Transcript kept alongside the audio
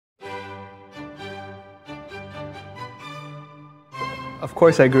Of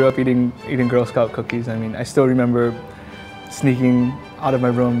course, I grew up eating Girl Scout cookies. I mean, I still remember sneaking out of my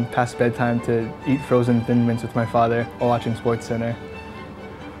room past bedtime to eat frozen Thin Mints with my father while watching SportsCenter.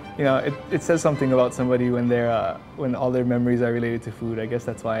 You know, it says something about somebody when when all their memories are related to food. I guess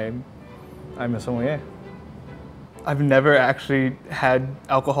that's why I'm a sommelier. I've never actually had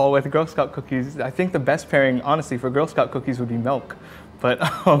alcohol with Girl Scout cookies. I think the best pairing, honestly, for Girl Scout cookies would be milk. But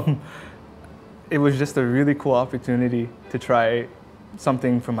it was just a really cool opportunity to try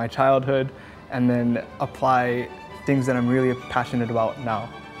something from my childhood and then apply things that I'm really passionate about now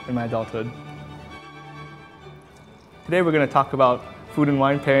in my adulthood. Today we're going to talk about food and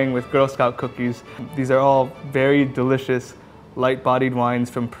wine pairing with Girl Scout cookies. These are all very delicious, light-bodied wines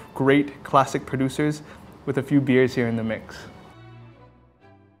from great classic producers with a few beers here in the mix.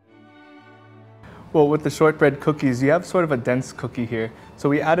 Well, with the shortbread cookies, you have sort of a dense cookie here. So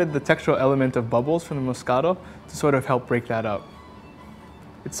we added the textural element of bubbles from the Moscato to sort of help break that up.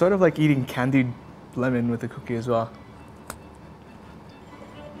 It's sort of like eating candied lemon with a cookie as well.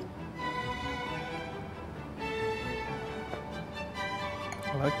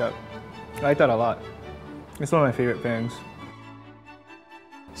 I like that. I like that a lot. It's one of my favorite pairings.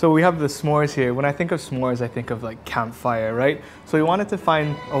 So we have the s'mores here. When I think of s'mores, I think of like campfire, right? So we wanted to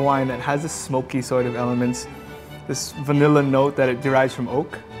find a wine that has this smoky sort of elements, this vanilla note that it derives from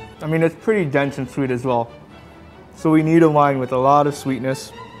oak. I mean, it's pretty dense and sweet as well. So we need a wine with a lot of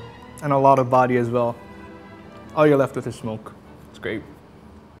sweetness and a lot of body as well. All you're left with is smoke. It's great.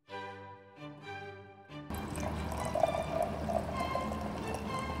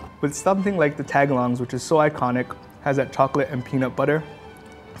 With something like the tagalongs, which is so iconic, has that chocolate and peanut butter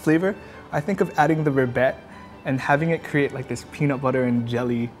flavor, I think of adding the verbet and having it create like this peanut butter and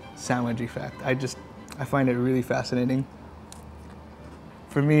jelly sandwich effect. I find it really fascinating.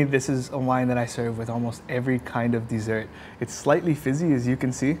 For me, this is a wine that I serve with almost every kind of dessert. It's slightly fizzy, as you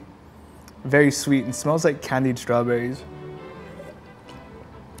can see. Very sweet and smells like candied strawberries.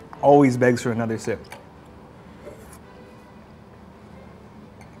 Always begs for another sip.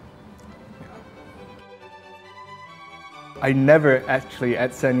 I never actually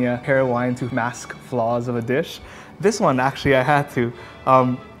at Senya pair wine to mask flaws of a dish. This one actually I had to.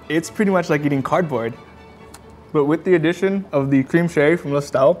 It's pretty much like eating cardboard. But with the addition of the cream sherry from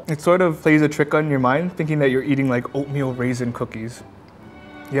L'Estelle, it sort of plays a trick on your mind, thinking that you're eating like oatmeal raisin cookies.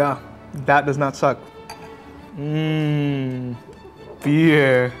 Yeah, that does not suck.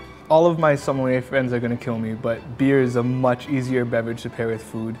 Beer. All of my sommelier friends are gonna kill me, but beer is a much easier beverage to pair with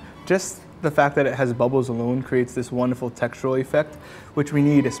food. Just the fact that it has bubbles alone creates this wonderful textural effect, which we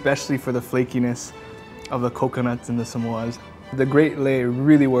need especially for the flakiness of the coconuts and the Samoas. The Great Lay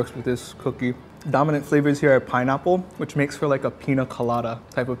really works with this cookie. Dominant flavors here are pineapple, which makes for like a pina colada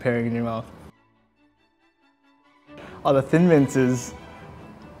type of pairing in your mouth. Oh, the Thin Mints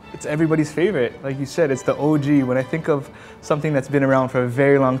it's everybody's favorite. Like you said, it's the OG. When I think of something that's been around for a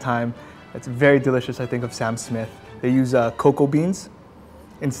very long time, that's very delicious, I think of Sam Smith. They use cocoa beans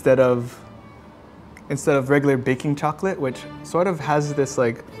instead of regular baking chocolate, which sort of has this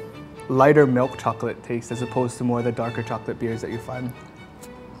like lighter milk chocolate taste as opposed to more of the darker chocolate beers that you find.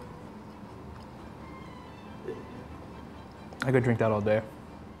 I could drink that all day.